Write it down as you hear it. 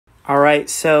All right,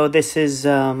 so this is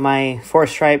my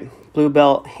 4-stripe blue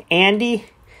belt, Andy.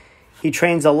 He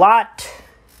trains a lot.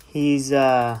 He's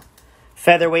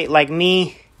featherweight like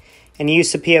me, and he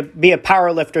used to be a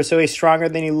power lifter, so he's stronger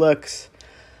than he looks.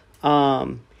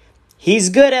 He's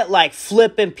good at like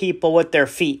flipping people with their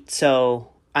feet, so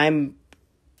I'm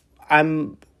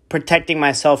protecting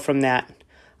myself from that.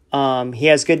 He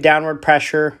has good downward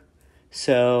pressure,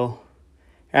 so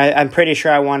I'm pretty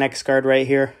sure I want X guard right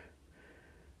here.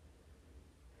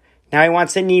 Now he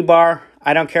wants a knee bar.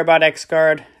 I don't care about X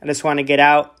guard. I just want to get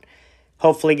out,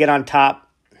 hopefully get on top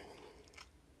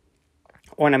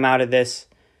when I'm out of this.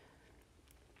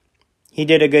 He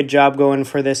did a good job going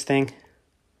for this thing.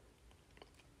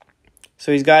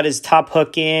 So he's got his top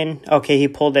hook in. Okay, he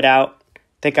pulled it out. I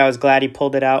think I was glad he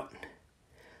pulled it out.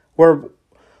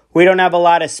 We don't have a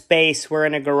lot of space. We're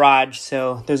in a garage,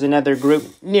 so there's another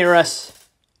group near us.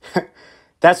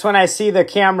 That's when I see the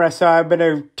camera, so I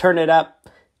better turn it up.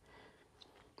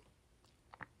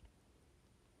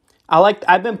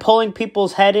 I've been pulling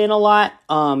people's head in a lot.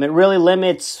 It really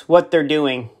limits what they're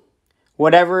doing,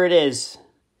 whatever it is.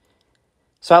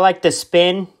 So I like to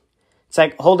spin. It's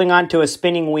like holding on to a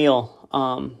spinning wheel.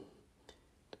 A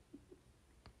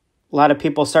lot of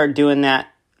people start doing that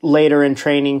later in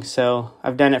training, so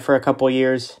I've done it for a couple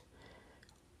years.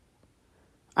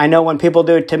 I know when people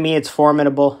do it to me, it's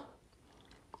formidable.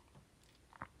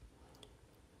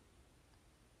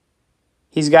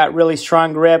 He's got really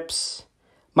strong grips.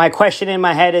 My question in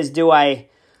my head is, do I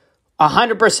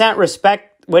 100%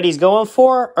 respect what he's going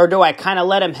for, or do I kind of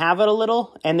let him have it a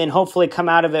little and then hopefully come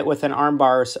out of it with an arm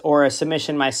bar or a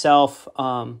submission myself?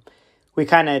 We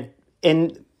kind of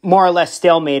in more or less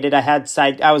stalemated.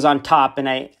 I was on top and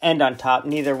I end on top.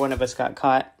 Neither one of us got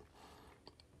caught.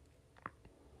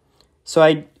 So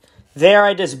I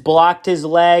just blocked his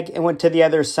leg and went to the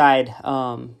other side.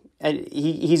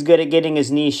 He's good at getting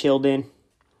his knee shield in.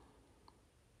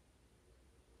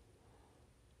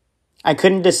 I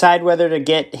couldn't decide whether to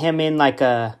get him in like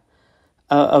a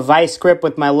vice grip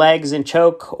with my legs and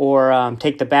choke or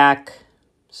take the back.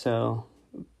 So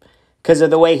because of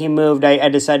the way he moved, I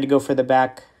decided to go for the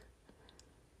back.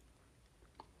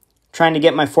 Trying to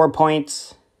get my 4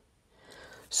 points.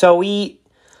 So we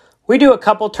do a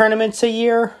couple tournaments a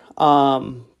year,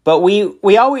 but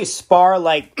we always spar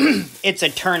like it's a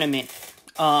tournament,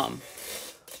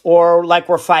 or like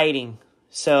we're fighting.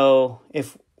 So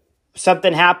if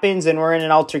something happens and we're in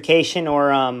an altercation,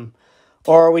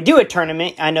 or we do a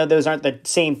tournament, I know those aren't the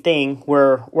same thing.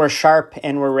 We're sharp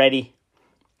and we're ready.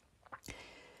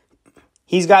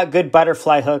 He's got good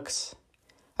butterfly hooks.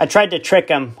 I tried to trick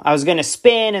him. I was going to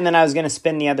spin and then I was going to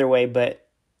spin the other way, but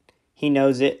he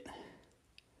knows it.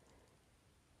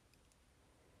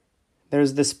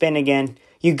 There's the spin again.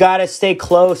 You got to stay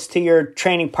close to your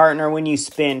training partner when you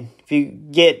spin. If you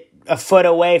get a foot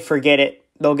away, forget it.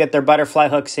 They'll get their butterfly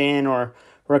hooks in or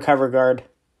recover guard.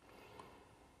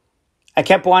 I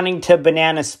kept wanting to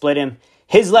banana split him.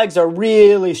 His legs are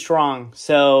really strong,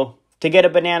 so to get a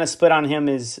banana split on him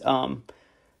is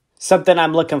something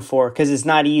I'm looking for because it's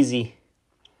not easy.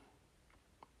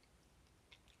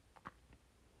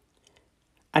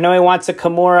 I know he wants a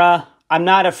Kimura. I'm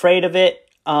not afraid of it,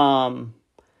 so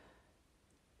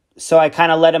I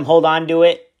kind of let him hold on to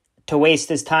it to waste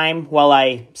his time while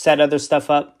I set other stuff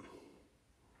up.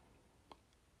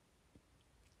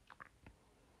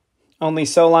 Only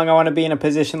so long I want to be in a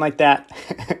position like that.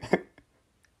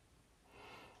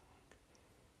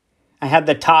 I had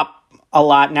the top a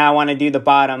lot. Now I want to do the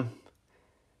bottom.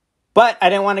 But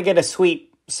I didn't want to get a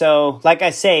sweep. So, like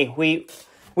I say,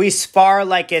 we spar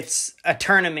like it's a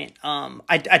tournament.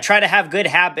 I try to have good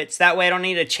habits. That way I don't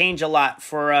need to change a lot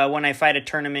for when I fight a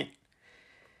tournament.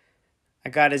 I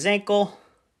got his ankle.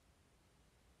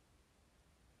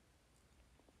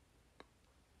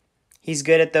 He's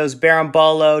good at those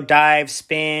berimbolo, dive,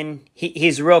 spin.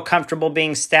 He's real comfortable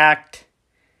being stacked.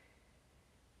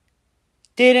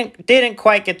 Didn't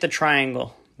quite get the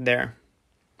triangle there.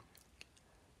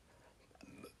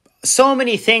 So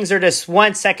many things are just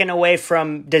 1 second away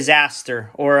from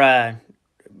disaster, or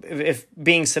if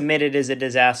being submitted is a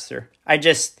disaster. I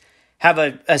just have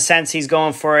a sense he's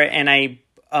going for it, and I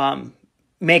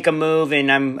make a move, and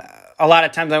a lot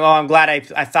of times I'm glad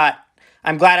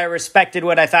I'm glad I respected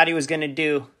what I thought he was going to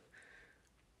do.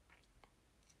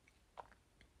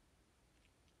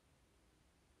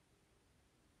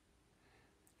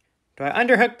 Do I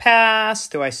underhook pass?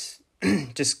 Do I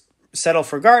just settle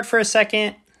for guard for a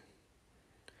second?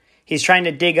 He's trying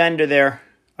to dig under there.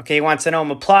 Okay, he wants an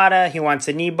omoplata. He wants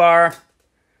a knee bar.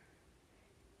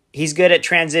 He's good at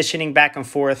transitioning back and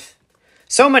forth.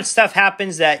 So much stuff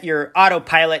happens that your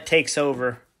autopilot takes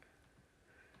over.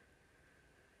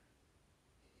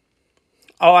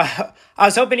 Oh, I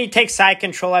was hoping he'd take side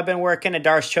control. I've been working a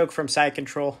Darce choke from side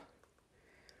control.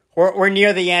 We're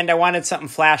near the end. I wanted something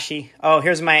flashy. Oh,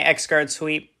 here's my X-guard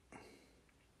sweep.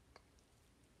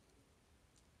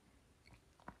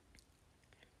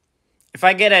 If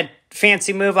I get a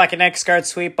fancy move like an X-guard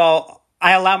sweep,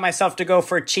 I allow myself to go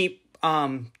for cheap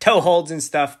toe holds and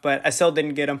stuff, but I still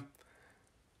didn't get them.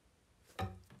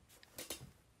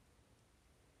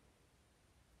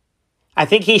 I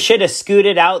think he should have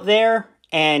scooted out there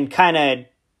and kind of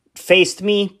faced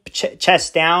me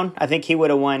chest down. I think he would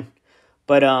have won.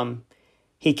 But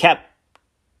he kept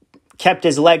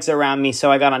his legs around me,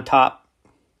 so I got on top.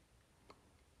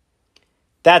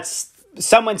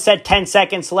 Someone said 10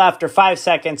 seconds left or 5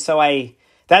 seconds, so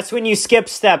that's when you skip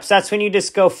steps. That's when you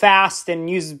just go fast and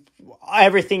use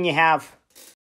everything you have.